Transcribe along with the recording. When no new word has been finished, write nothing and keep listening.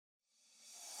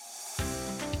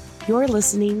You're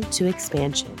listening to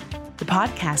Expansion, the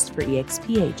podcast for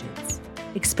EXP agents.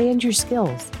 Expand your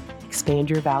skills, expand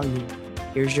your value.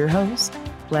 Here's your host,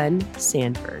 Glenn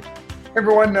Sanford. Hey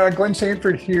everyone, Glenn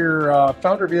Sanford here,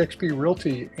 founder of EXP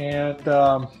Realty, and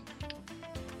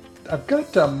I've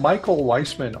got Michael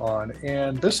Weisman on,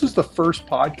 and this is the first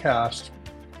podcast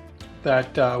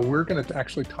that we're going to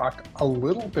actually talk a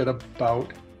little bit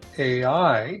about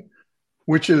AI,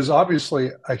 which is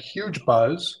obviously a huge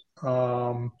buzz.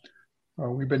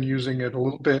 We've been using it a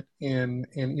little bit in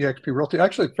EXP Realty,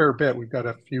 actually a fair bit. We've got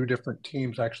a few different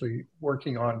teams actually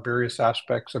working on various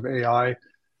aspects of AI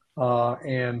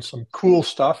and some cool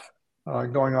stuff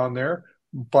going on there.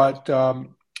 But I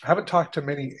haven't talked to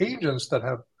many agents that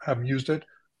have used it,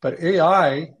 but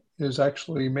AI is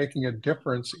actually making a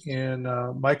difference in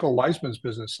Michael Weisman's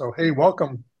business. So, hey,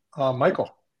 welcome,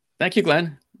 Michael. Thank you,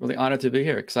 Glenn. Really honored to be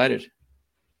here. Excited.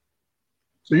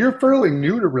 So you're fairly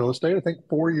new to real estate. I think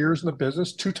 4 years in the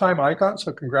business, two-time icon.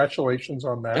 So congratulations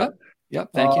on that. Yep.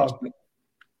 Thank you.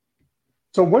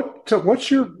 So what's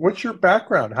your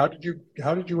background? How did you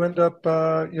end up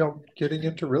getting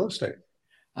into real estate?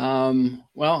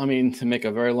 Well, I mean, to make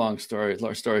a very long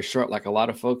story short, like a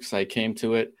lot of folks, I came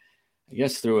to it, I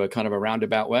guess, through a kind of a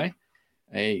roundabout way.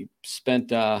 I spent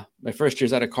my first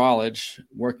years out of college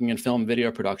working in film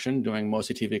video production, doing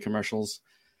mostly TV commercials,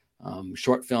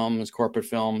 short films, corporate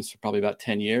films for probably about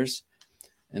 10 years.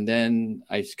 And then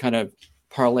I kind of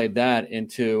parlayed that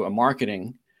into a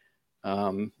marketing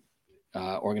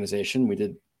organization. We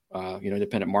did,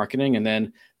 independent marketing, and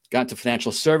then got into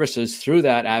financial services through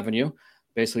that avenue.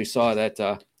 Basically saw that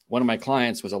one of my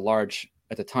clients was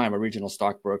at the time, a regional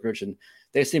stock brokerage, and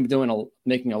they seemed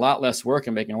making a lot less work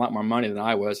and making a lot more money than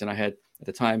I was. And I had, at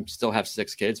the time, still have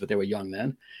 6 kids, but they were young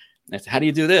then. And I said, how do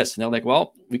you do this? And they're like,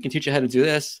 well, we can teach you how to do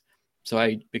this. So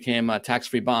I became a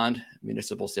tax-free bond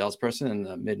municipal salesperson in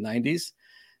the mid-90s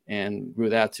and grew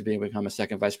that to become a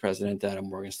second vice president at a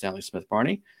Morgan Stanley Smith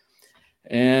Barney.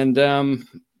 And got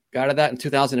out of that in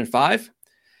 2005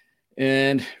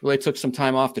 and really took some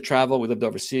time off to travel. We lived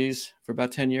overseas for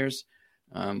about 10 years.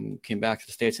 Came back to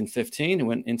the States in 2015 and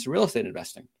went into real estate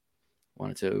investing.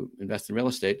 Wanted to invest in real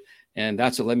estate. And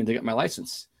that's what led me to get my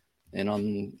license. And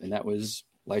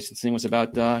licensing was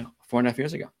about 4.5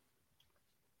 years ago.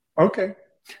 Okay.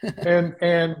 And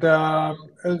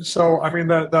so, I mean,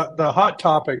 the hot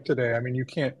topic today, I mean, you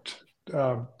can't,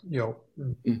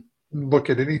 look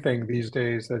at anything these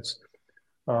days that's,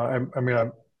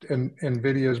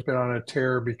 NVIDIA's been on a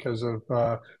tear because of,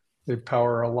 they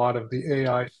power a lot of the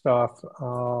AI stuff.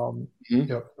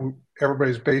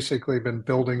 Everybody's basically been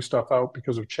building stuff out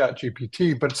because of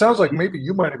ChatGPT, but it sounds like maybe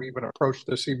you might have even approached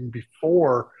this even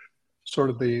before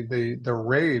sort of the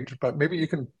rage, but maybe you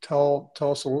can tell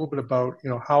us a little bit about,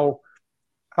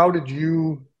 how did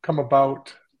you come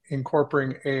about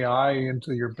incorporating AI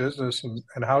into your business and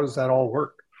how does that all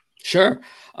work? Sure.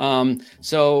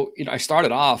 So, I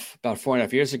started off about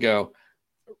 4.5 years ago,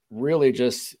 really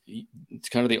just, it's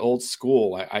kind of the old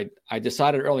school. I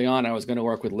decided early on I was going to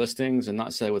work with listings and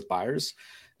not say with buyers.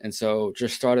 And so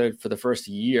just started for the first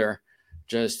year,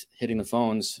 just hitting the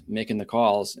phones, making the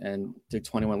calls, and did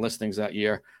 21 listings that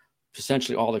year,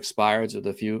 essentially all expireds with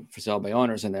a few for sale by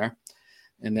owners in there.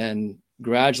 And then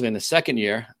gradually in the second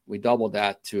year, we doubled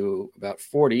that to about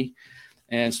 40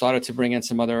 and started to bring in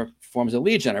some other forms of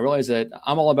lead gen. I realized that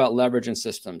I'm all about leveraging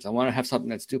systems. I want to have something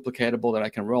that's duplicatable that I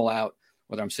can roll out,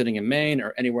 whether I'm sitting in Maine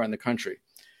or anywhere in the country.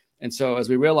 And so as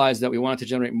we realized that we wanted to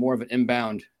generate more of an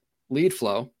inbound lead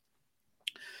flow,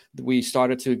 we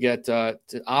started to get to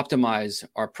optimize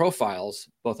our profiles,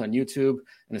 both on YouTube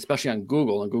and especially on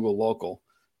Google and Google local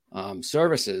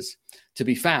services to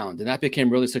be found. And that became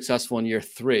really successful in year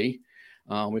 3.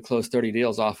 We closed 30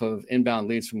 deals off of inbound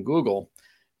leads from Google.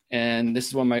 And this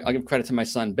is when I'll give credit to my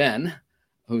son, Ben,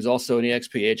 who's also an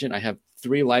EXP agent. I have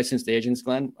 3 licensed agents,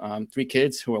 Glenn, 3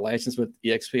 kids who are licensed with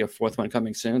EXP, a 4th one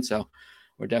coming soon. So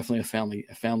we're definitely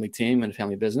a family team and a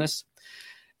family business.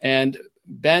 And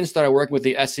Ben started working with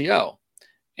the SEO.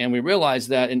 And we realized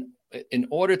that in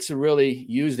order to really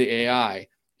use the AI,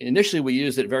 initially we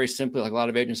used it very simply, like a lot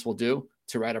of agents will do,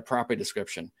 to write a property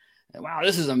description. And wow,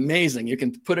 this is amazing. You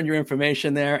can put in your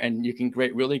information there and you can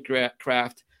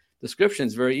craft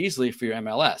descriptions very easily for your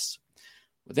MLS.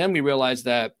 But then we realized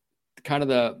that kind of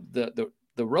the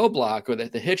roadblock or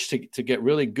the hitch to get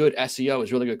really good SEO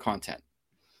is really good content,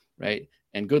 right?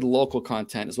 And good local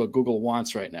content is what Google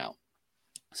wants right now.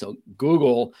 So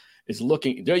Google is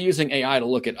they're using AI to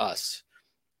look at us.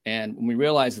 And when we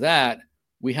realize that,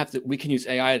 we can use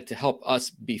AI to help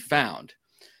us be found.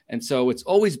 And so it's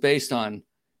always based on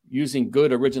using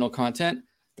good original content.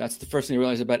 That's the first thing you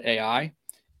realize about AI.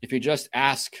 If you just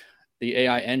ask the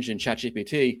AI engine,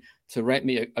 ChatGPT, to write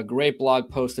me a great blog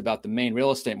post about the Maine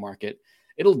real estate market,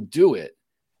 it'll do it,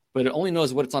 but it only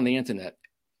knows what's on the internet.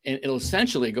 And it'll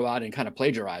essentially go out and kind of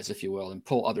plagiarize, if you will, and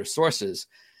pull other sources.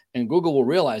 And Google will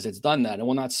realize it's done that and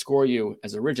will not score you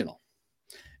as original.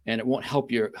 And it won't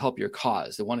help your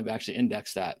cause. They won't actually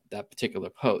index that particular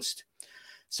post.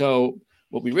 So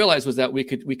what we realized was that we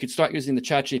could start using the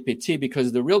ChatGPT,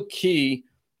 because the real key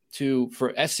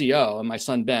for SEO, and my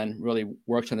son Ben really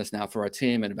works on this now for our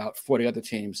team and about 40 other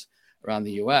teams around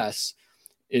the US,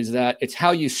 is that it's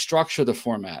how you structure the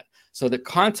format. So the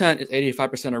content is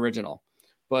 85% original,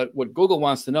 but what Google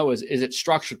wants to know is it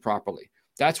structured properly?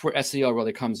 That's where SEO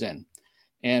really comes in.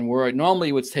 And where it normally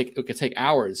it could take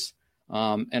hours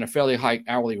and a fairly high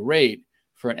hourly rate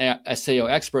for an SEO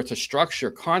expert to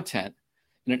structure content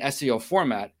in an SEO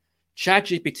format,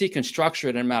 ChatGPT can structure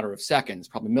it in a matter of seconds,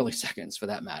 probably milliseconds for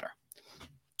that matter.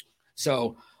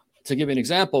 So to give you an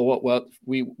example, what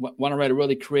we want to write a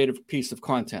really creative piece of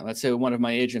content. Let's say one of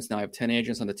my agents, now I have 10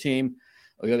 agents on the team,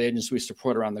 or the other agents we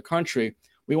support around the country,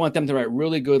 we want them to write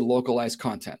really good localized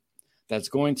content that's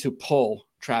going to pull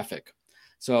traffic.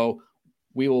 So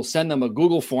we will send them a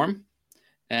Google form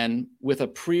and with a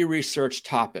pre-researched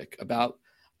topic about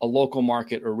a local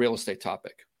market or real estate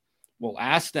topic. We'll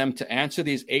ask them to answer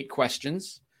these 8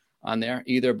 questions on there,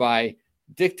 either by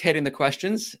dictating the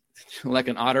questions like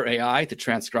an Otter AI to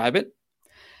transcribe it.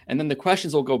 And then the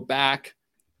questions will go back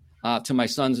to my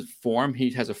son's form.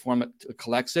 He has a form that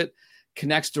collects it,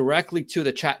 connects directly to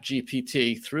the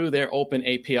ChatGPT through their open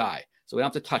API. So we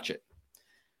don't have to touch it.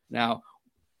 Now,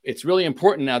 it's really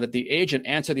important now that the agent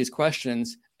answer these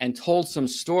questions and told some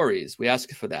stories. We ask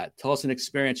for that. Tell us an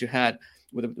experience you had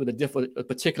with a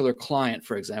particular client,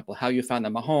 for example, how you found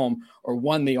them a home or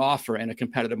won the offer in a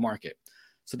competitive market.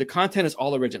 So the content is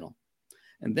all original.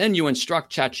 And then you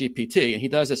instruct ChatGPT, and he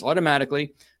does this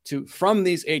automatically from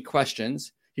these 8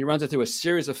 questions, he runs it through a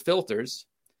series of filters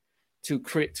to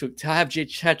have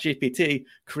ChatGPT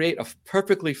create a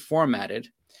perfectly formatted,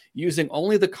 using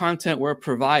only the content we're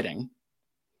providing,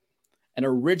 an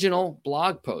original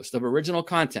blog post of original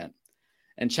content.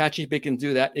 And ChatGPT can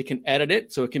do that. It can edit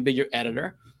it, so it can be your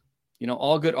editor. You know,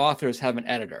 all good authors have an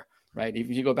editor, right? If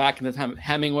you go back in the time of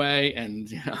Hemingway and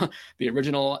the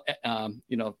original,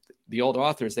 the old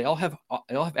authors, they all have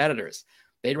editors.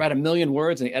 They'd write 1 million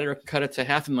words, and the editor cut it to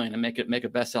 500,000 and make a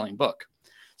best-selling book.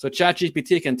 So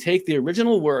ChatGPT can take the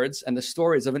original words and the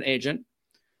stories of an agent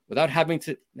without having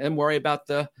to then worry about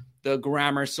the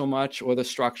grammar so much or the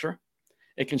structure.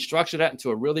 It can structure that into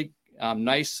a really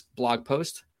nice blog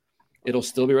post. It'll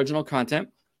still be original content,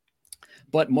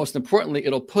 but most importantly,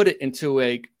 it'll put it into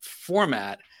a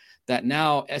format that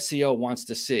now SEO wants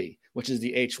to see, which is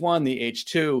the H1, the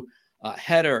H2,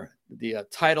 header, the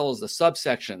titles, the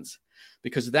subsections,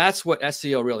 because that's what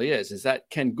SEO really is that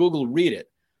can Google read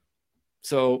it?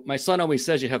 So my son always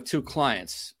says you have 2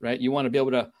 clients, right? You want to be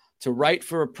able to write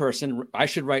for a person. I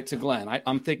should write to Glenn.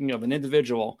 I'm thinking of an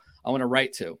individual I want to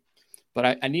write to,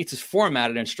 but I need to format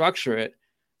it and structure it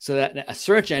so that a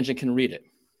search engine can read it.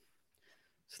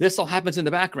 So this all happens in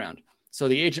the background. So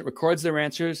the agent records their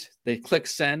answers. They click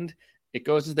send. It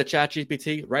goes into the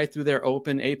ChatGPT right through their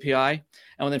open API.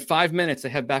 And within 5 minutes, they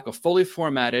have back a fully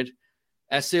formatted,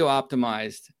 SEO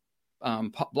optimized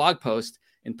blog post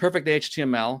in perfect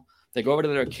HTML. They go over to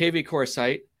their KV Core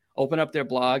site, open up their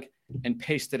blog, and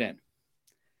paste it in.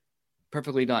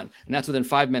 Perfectly done. And that's within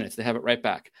 5 minutes. They have it right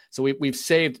back. So we've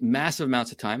saved massive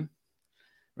amounts of time,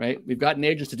 right? We've gotten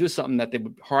agents to do something that they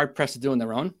were hard pressed to do on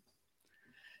their own.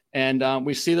 And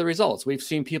we see the results. We've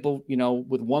seen people,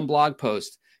 with one blog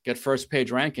post get first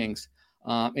page rankings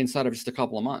inside of just a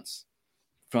couple of months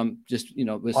from just,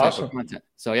 this type of content.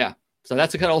 So, yeah. So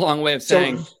that's a kind of long way of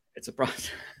saying it's a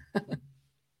process.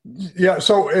 Yeah.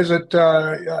 So is it,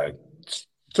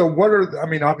 so what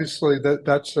are, obviously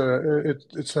that's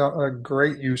it's a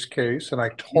great use case, and I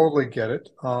totally get it.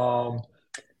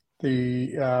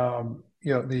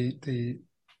 The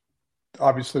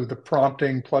obviously the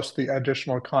prompting plus the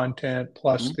additional content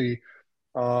plus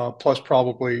plus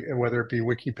probably whether it be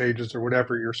wiki pages or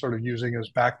whatever you're sort of using as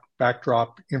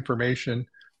backdrop information,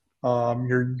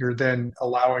 you're then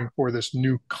allowing for this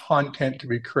new content to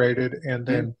be created and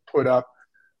then put up,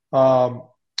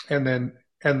 and then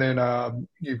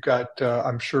you've got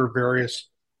I'm sure various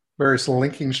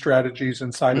linking strategies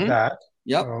inside of that.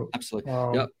 Yep, absolutely.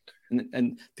 Yep.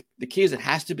 And the key is it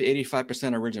has to be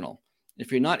 85% original.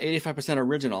 If you're not 85%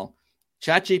 original,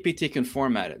 ChatGPT can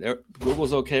format it.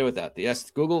 Google's okay with that. The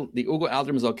Google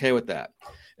algorithm is okay with that.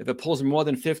 If it pulls more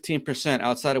than 15%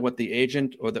 outside of what the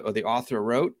agent or the author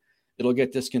wrote, it'll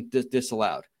get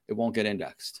disallowed. It won't get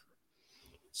indexed.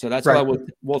 So that's Right. why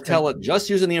we'll tell it, just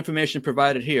using the information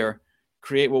provided here,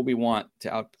 create what we want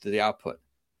to the output.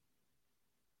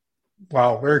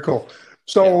 Wow, very cool.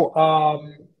 So,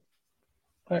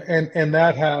 and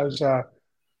that has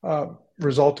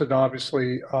resulted,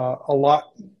 obviously, a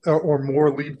lot or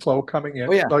more lead flow coming in.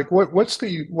 Oh yeah. Like, what's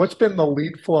been the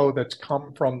lead flow that's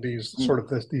come from these Mm. sort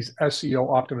of these SEO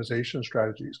optimization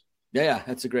strategies? Yeah,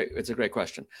 it's a great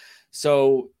question.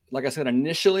 So, like I said,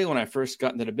 initially when I first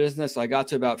got into the business, I got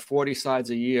to about 40 sides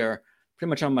a year, pretty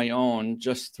much on my own,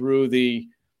 just through the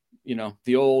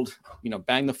old,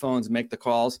 bang the phones, make the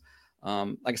calls.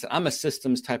 Like I said, I'm a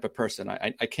systems type of person.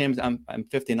 I'm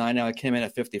 59 now. I came in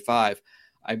at 55.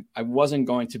 I wasn't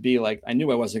going to be like, I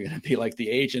knew I wasn't going to be like the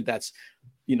agent that's,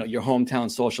 your hometown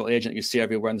social agent you see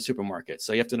everywhere in the supermarket.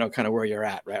 So you have to know kind of where you're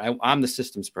at, right? I'm the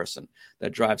systems person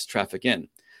that drives traffic in.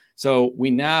 So we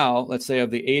now, let's say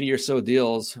of the 80 or so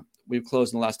deals we've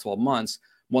closed in the last 12 months,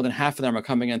 more than half of them are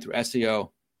coming in through SEO.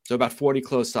 So about 40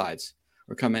 closed sides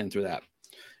are coming in through that.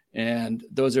 And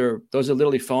those are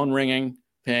literally phone ringing,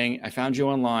 paying. I found you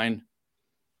online.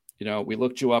 We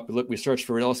looked you up. We searched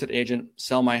for real estate agent,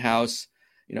 sell my house,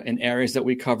 in areas that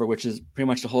we cover, which is pretty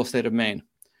much the whole state of Maine.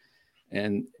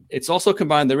 And it's also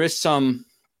combined. There is some,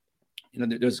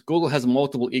 Google has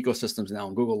multiple ecosystems now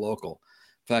in Google Local.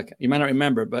 In fact, you might not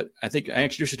remember, but I think I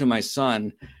introduced you to my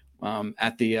son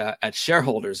at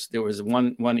Shareholders. There was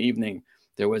one evening.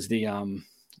 There was the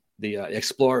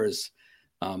Explorers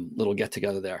little get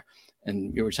together there,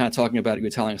 and you were kind of talking about it. You were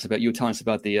telling us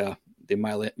about the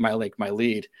My Lake, My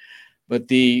Lead. But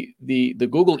the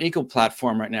Google Eco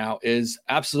platform right now is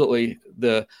absolutely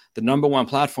the number one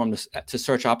platform to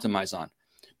search optimize on,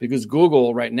 because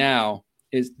Google right now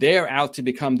they're out to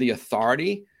become the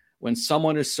authority when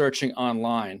someone is searching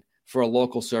online for a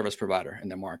local service provider in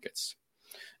their markets.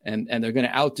 And they're going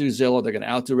to outdo Zillow. They're going to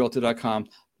outdo Realtor.com.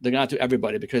 They're going to outdo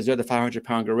everybody because they're the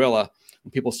 500-pound gorilla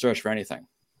when people search for anything.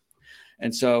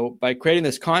 And so by creating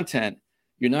this content,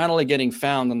 you're not only getting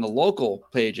found on the local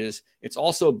pages, it's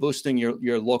also boosting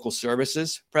your local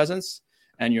services presence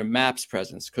and your maps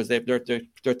presence, because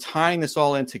they're tying this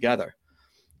all in together.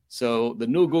 So the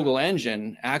new Google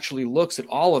engine actually looks at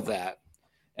all of that.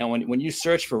 And when you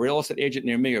search for real estate agent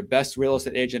near me or best real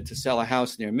estate agent to sell a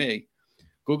house near me,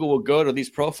 Google will go to these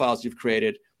profiles you've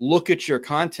created, look at your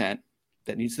content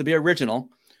that needs to be original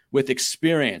with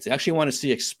experience. They actually want to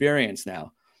see experience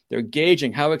now. They're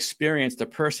gauging how experienced the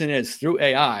person is through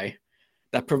AI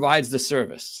that provides the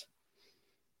service,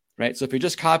 right? So if you're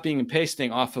just copying and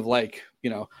pasting off of a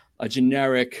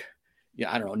generic,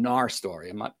 NAR story,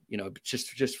 I'm not,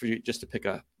 just to pick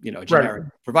a generic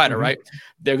provider, right?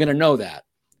 They're going to know that.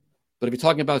 But if you're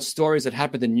talking about stories that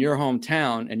happened in your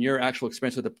hometown and your actual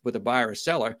experience with a buyer or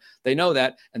seller, they know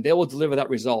that, and they will deliver that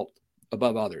result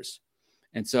above others.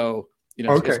 And so,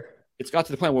 it's got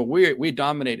to the point where we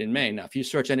dominate in Maine. Now, if you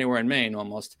search anywhere in Maine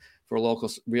almost for a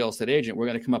local real estate agent, we're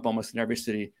going to come up almost in every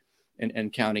city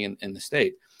and county in the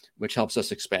state, which helps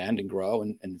us expand and grow.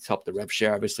 And it's helped the rev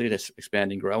share, obviously, to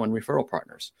expand and grow, and referral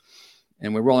partners.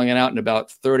 And we're rolling it out in about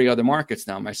 30 other markets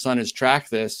now. My son has tracked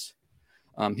this.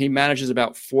 He manages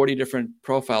about 40 different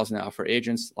profiles now for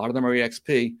agents. A lot of them are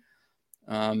EXP.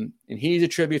 And he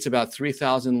attributes about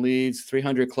 3,000 leads,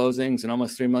 300 closings, and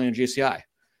almost 3 million GCI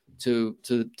to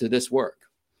this work,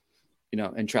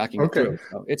 and tracking it through.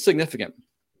 So it's significant.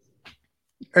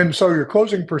 And so your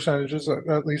closing percentages,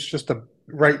 at least just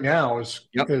right now,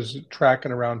 is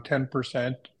tracking around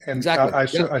 10%. And exactly.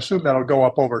 I assume that'll go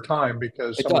up over time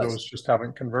because some of those just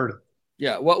haven't converted.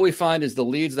 Yeah. What we find is the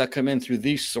leads that come in through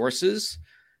these sources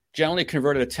generally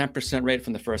convert at a 10% rate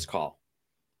from the first call.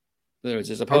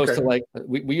 As opposed to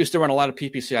we used to run a lot of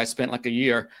PPC. I spent like a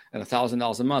year at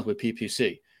 $1,000 a month with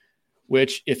PPC,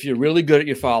 which if you're really good at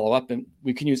your follow-up, and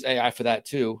we can use AI for that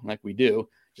too, like we do,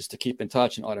 just to keep in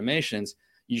touch and automations,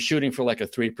 you're shooting for like a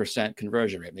 3%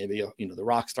 conversion rate. Maybe, the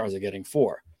rock stars are getting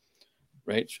 4%,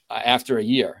 right? After a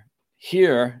year.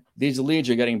 Here, these leads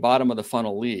are getting bottom of the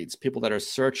funnel leads, people that are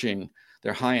searching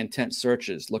their high intent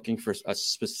searches, looking for a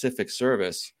specific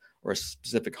service or a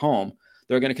specific home.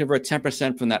 They're going to convert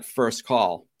 10% from that first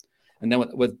call. And then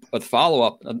with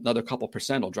follow-up, another couple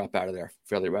percent will drop out of there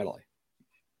fairly readily.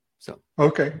 So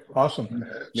okay, awesome.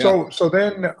 Yeah. So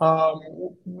then,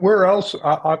 where else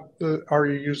are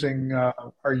you using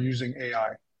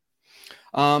AI?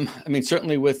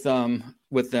 Certainly with the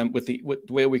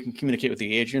way we can communicate with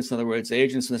the agents. In other words,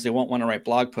 agents, since they won't want to write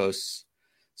blog posts,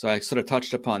 so I sort of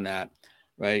touched upon that,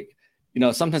 right?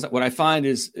 Sometimes what I find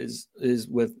is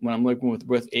with when I'm working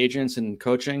with agents and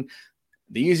coaching,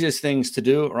 the easiest things to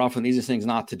do are often the easiest things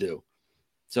not to do.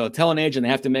 So tell an agent they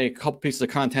have to make a couple pieces of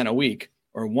content a week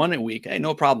or one a week, hey,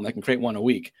 no problem. I can create one a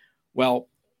week. Well,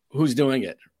 who's doing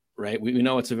it, right? We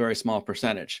know it's a very small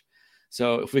percentage.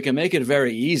 So if we can make it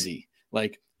very easy,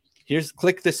 like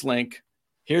click this link,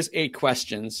 here's 8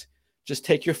 questions, just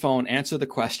take your phone, answer the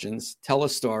questions, tell a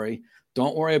story.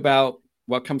 Don't worry about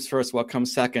what comes first, what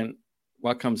comes second,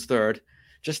 what comes third.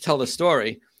 Just tell the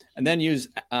story, and then use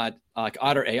like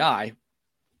Otter AI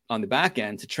on the back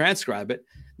end to transcribe it.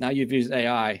 Now you've used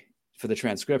AI for the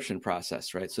transcription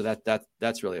process, right? So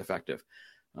that's really effective.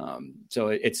 So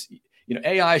it's,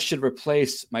 AI should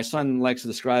replace, my son likes to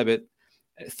describe it,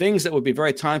 things that would be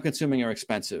very time consuming or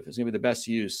expensive is going to be the best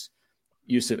use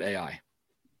of AI.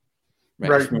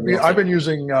 Right. I've been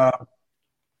using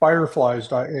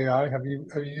Fireflies.ai. Have you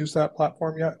used that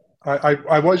platform yet?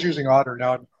 I was using Otter.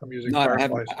 Now I'm using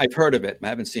Fireflies. I've heard of it. I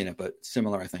haven't seen it, but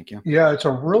similar, I think. Yeah. Yeah, it's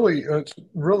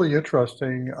really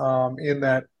interesting in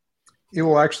that it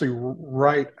will actually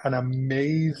write an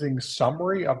amazing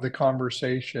summary of the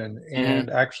conversation, and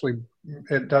actually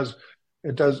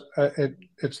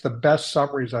it's the best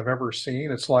summaries I've ever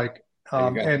seen. It's like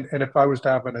and if I was to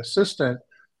have an assistant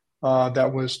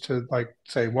that was to like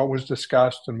say what was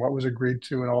discussed and what was agreed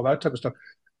to and all that type of stuff,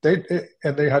 they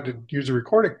had to use a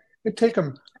recording. It'd take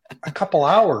them a couple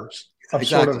hours of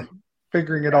sort of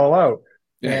figuring it all out.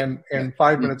 Yeah. And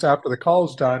 5 minutes after the call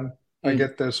is done, I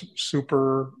get this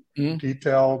super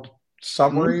detailed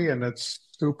summary, and it's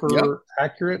super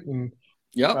accurate. And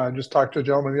I just talked to a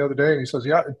gentleman the other day, and he says,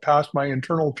 "Yeah, it passed my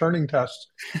internal turning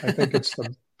test. I think it's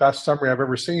the best summary I've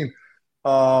ever seen."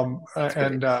 So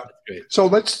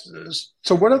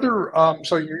what other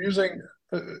so you're using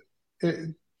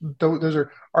those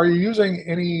are you using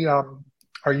any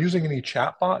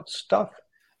chatbot stuff?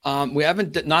 We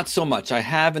haven't, not so much. I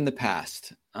have in the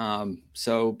past.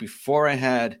 So before I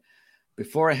had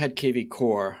KV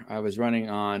Core, I was running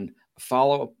on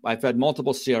I've had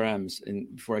multiple CRMs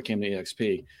before I came to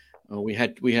EXP. We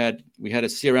had a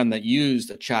CRM that used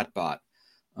a chatbot,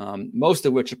 most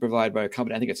of which are provided by a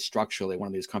company. I think it's Structurally, one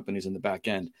of these companies in the back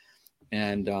end.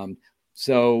 And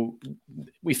so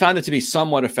we found it to be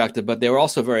somewhat effective, but they were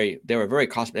very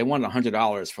costly. They wanted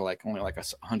 $100 for only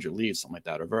 100 leads, something like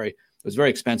that. It was very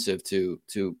expensive to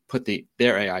put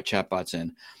their AI chatbots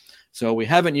in. So we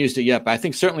haven't used it yet, but I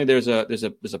think certainly there's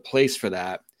a place for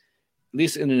that, at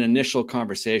least in an initial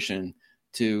conversation,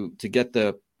 to get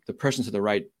the person to the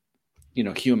right,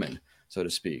 human, so to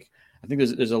speak. I think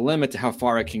there's a limit to how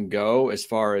far it can go, as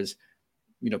far as,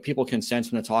 people can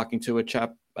sense when they're talking to a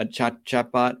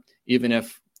chatbot, even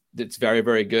if it's very,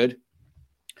 very good.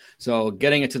 So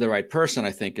getting it to the right person,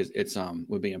 I think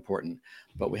would be important,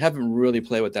 but we haven't really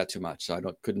played with that too much. So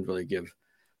couldn't really give,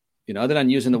 other than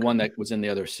using the one that was in the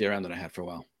other CRM that I had for a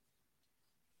while.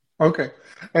 Okay.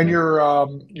 And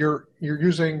you're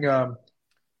using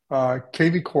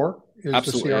KV Core is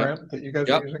Absolutely, the CRM that you guys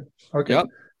are using? Okay. Yep.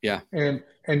 Yeah.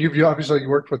 And you've obviously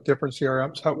worked with different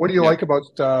CRMs. What do you like about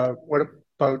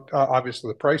obviously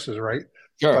the prices, right?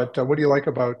 Sure. But what do you like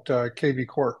about KV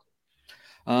Core?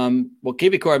 Well,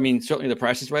 KV Core, certainly the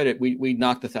price is right. We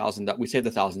knocked $1,000. We saved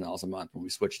 $1,000 a month when we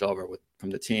switched over from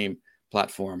the team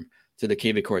platform to the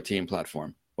KV Core team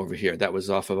platform over here. That was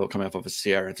coming off of a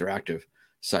Sierra Interactive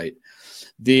site.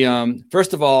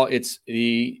 First of all, it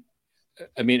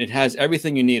has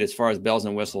everything you need as far as bells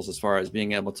and whistles, as far as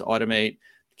being able to automate,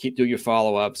 do your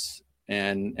follow-ups,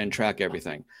 and track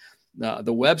everything.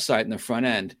 The website and the front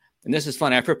end, and this is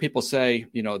fun. I've heard people say,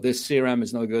 this CRM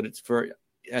is no good. It's for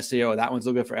SEO. That one's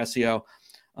no good for SEO.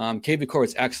 KV Core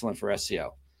is excellent for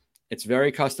SEO. It's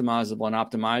very customizable and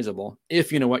optimizable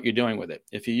if you know what you're doing with it,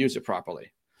 if you use it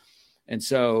properly. And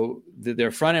so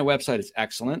their front end website is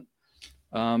excellent.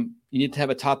 You need to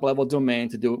have a top level domain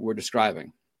to do what we're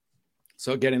describing.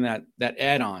 So getting that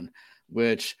add-on,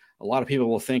 which a lot of people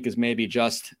will think is maybe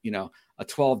just, a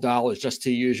 $12 just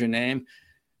to use your name.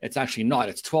 It's actually not.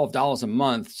 It's $12 a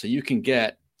month. So you can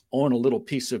own a little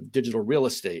piece of digital real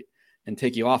estate and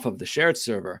take you off of the shared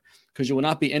server, because you will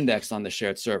not be indexed on the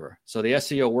shared server. So the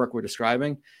SEO work we're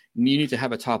describing, you need to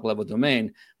have a top level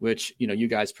domain, which, you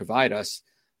guys provide us,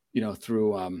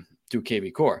 through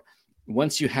KV Core.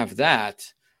 Once you have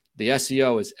that, the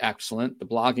SEO is excellent. The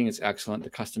blogging is excellent.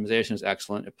 The customization is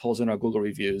excellent. It pulls in our Google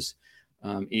reviews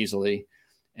easily.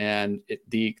 And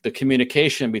the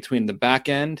communication between the back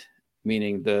end,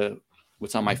 meaning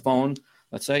what's on my phone,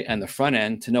 let's say, and the front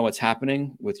end to know what's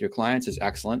happening with your clients is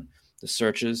excellent. The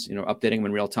searches, updating them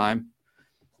in real time,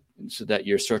 so that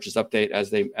your searches update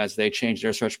as they change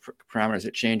their search parameters.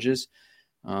 It changes.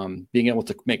 Being able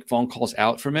to make phone calls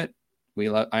out from it.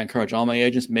 I encourage all my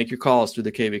agents, make your calls through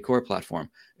the KV Core platform.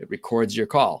 It records your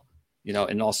call,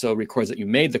 and also records that you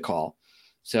made the call,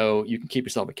 so you can keep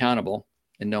yourself accountable.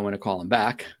 and know when to call them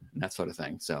back and that sort of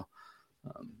thing. So,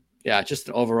 yeah, just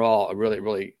overall a really,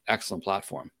 really excellent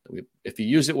platform. If you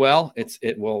use it well,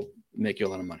 it will make you a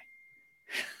lot of money.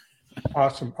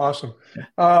 Awesome.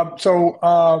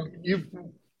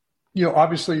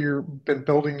 Obviously you've been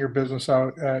building your business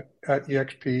out at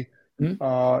EXP,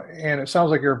 and it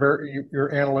sounds like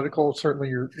you're analytical. Certainly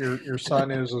your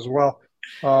son is as well.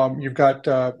 You've got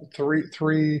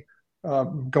three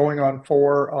going on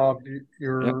 4 of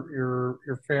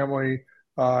your family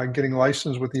getting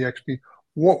licensed with EXP.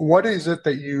 What is it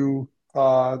that you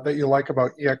like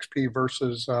about EXP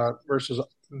versus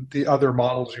the other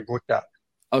models you've looked at?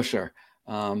 Oh, sure.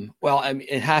 Well, I mean,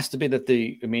 it has to be that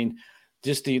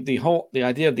just the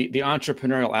idea of the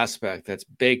entrepreneurial aspect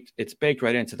it's baked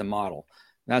right into the model.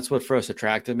 That's what first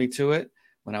attracted me to it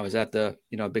when I was at the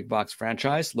big box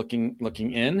franchise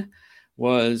looking in.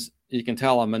 Was you can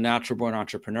tell I'm a natural born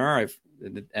entrepreneur,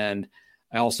 and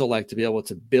I also like to be able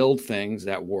to build things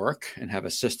that work and have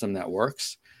a system that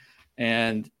works.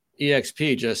 And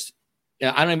EXP just,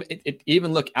 I don't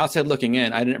even look outside looking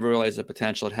in. I didn't realize the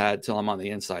potential it had till I'm on the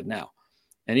inside now.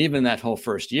 And even that whole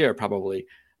first year, probably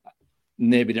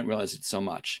maybe didn't realize it so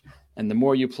much. And the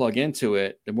more you plug into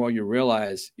it, the more you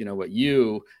realize, what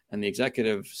you and the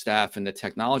executive staff and the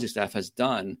technology staff has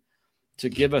done to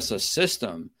give us a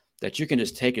system that you can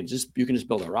just take and you can just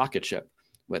build a rocket ship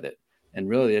with it. And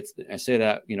really, I say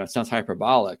that, it sounds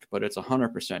hyperbolic, but it's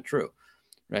 100% true,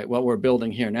 right? What we're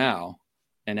building here now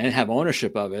and have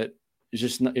ownership of it is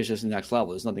just next level.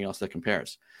 There's nothing else that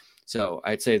compares. So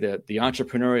I'd say that the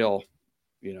entrepreneurial,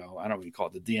 I don't know what you call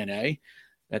it, the DNA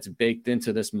that's baked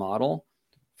into this model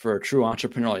for a true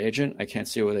entrepreneurial agent, I can't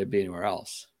see where they'd be anywhere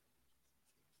else.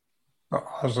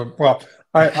 Awesome. Well,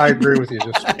 I agree with you.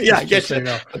 I get you.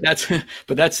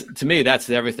 But that's to me, that's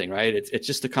everything, right? It's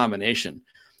just a combination,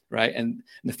 right? And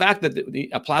the fact that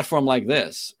a platform like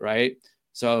this, right?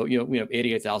 So we have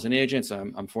 88,000 agents.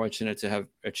 I'm fortunate to have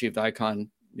achieved Icon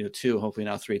 2, hopefully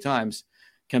now 3 times.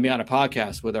 Can be on a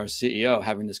podcast with our CEO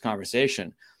having this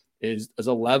conversation is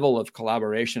a level of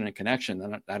collaboration and connection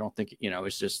that I don't think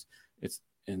it's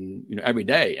every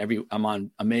day. I'm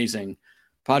on amazing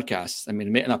podcasts. I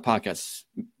mean, not podcasts,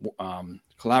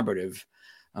 collaborative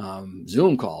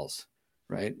Zoom calls,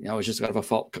 right? I was just got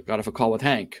off a call with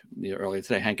Hank earlier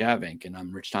today, Hank Avink, and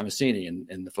I'm Rich Tomasini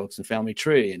and the folks in Family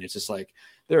Tree. And it's just like,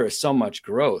 there is so much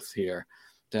growth here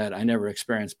that I never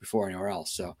experienced before anywhere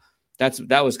else. So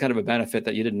that was kind of a benefit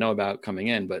that you didn't know about coming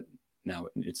in, but now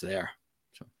it's there.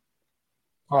 So.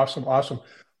 Awesome.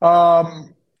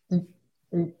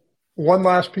 One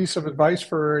last piece of advice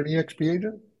for an EXP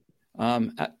agent?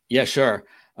 Yeah, sure.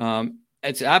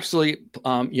 It's absolutely,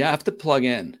 you have to plug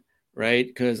in, right?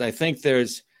 Because I think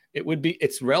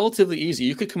it's relatively easy.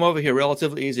 You could come over here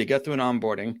relatively easy, get through an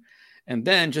onboarding, and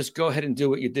then just go ahead and do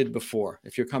what you did before.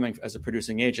 If you're coming as a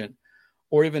producing agent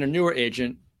or even a newer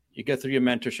agent, you get through your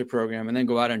mentorship program and then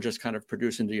go out and just kind of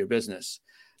produce into your business,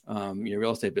 your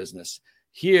real estate business.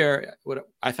 Here, what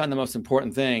I found the most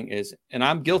important thing is, and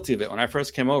I'm guilty of it. When I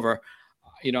first came over,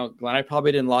 Glenn, I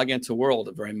probably didn't log into World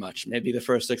very much. Maybe the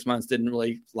first 6 months didn't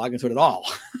really log into it at all,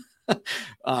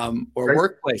 or right.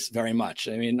 Workplace very much.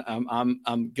 I mean,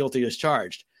 I'm guilty as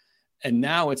charged. And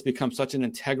now it's become such an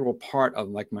integral part of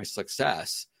my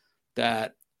success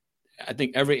that I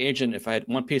think every agent, if I had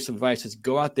one piece of advice, is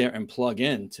go out there and plug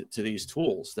in to these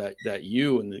tools that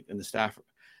you and the staff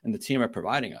and the team are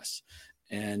providing us.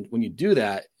 And when you do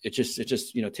that, it just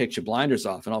takes your blinders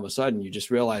off, and all of a sudden you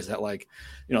just realize that the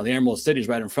Emerald City is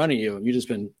right in front of you, and you've just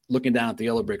been looking down at the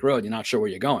yellow brick road. You're not sure where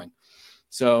you're going.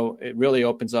 So it really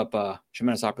opens up a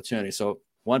tremendous opportunity. So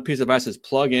one piece of advice is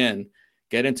plug in,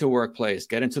 get into Workplace,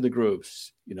 get into the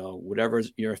groups, whatever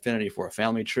your affinity for, a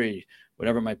Family Tree,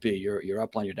 whatever it might be, your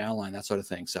upline, your downline, that sort of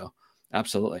thing. So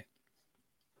absolutely.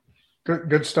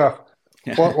 Good stuff.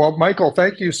 Well, Michael,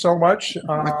 thank you so much.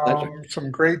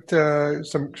 Some great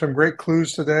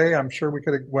clues today. I'm sure we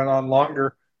could have went on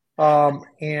longer.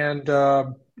 And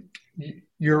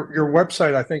your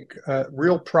website, I think,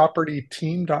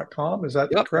 realpropertyteam.com. Is that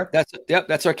correct?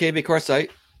 That's our KV Core site.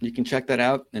 You can check that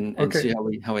out and see how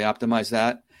we optimize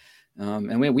that.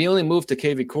 And we only moved to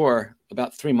KV Core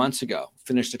about 3 months ago.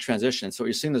 Finished the transition. So what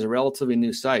you're seeing is a relatively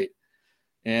new site.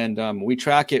 And we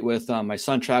track it with my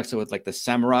son tracks it with the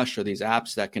SEMrush or these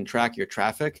apps that can track your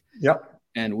traffic. Yep.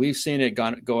 And we've seen it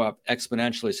go up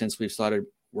exponentially since we've started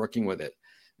working with it.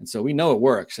 And so we know it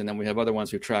works. And then we have other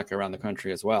ones we track around the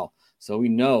country as well. So we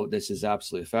know this is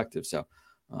absolutely effective. So,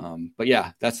 but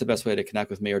yeah, that's the best way to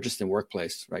connect with me, or just in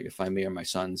Workplace, right? You'll find me or my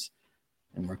sons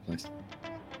in Workplace.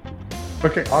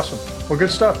 Okay, awesome. Well,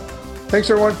 good stuff. Thanks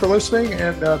everyone for listening.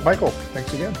 And Michael,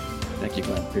 thanks again. Thank you,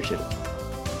 Glenn. Appreciate it.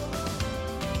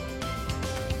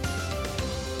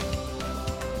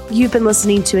 You've been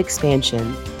listening to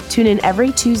Expansion. Tune in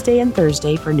every Tuesday and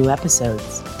Thursday for new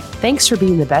episodes. Thanks for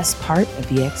being the best part of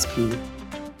EXP.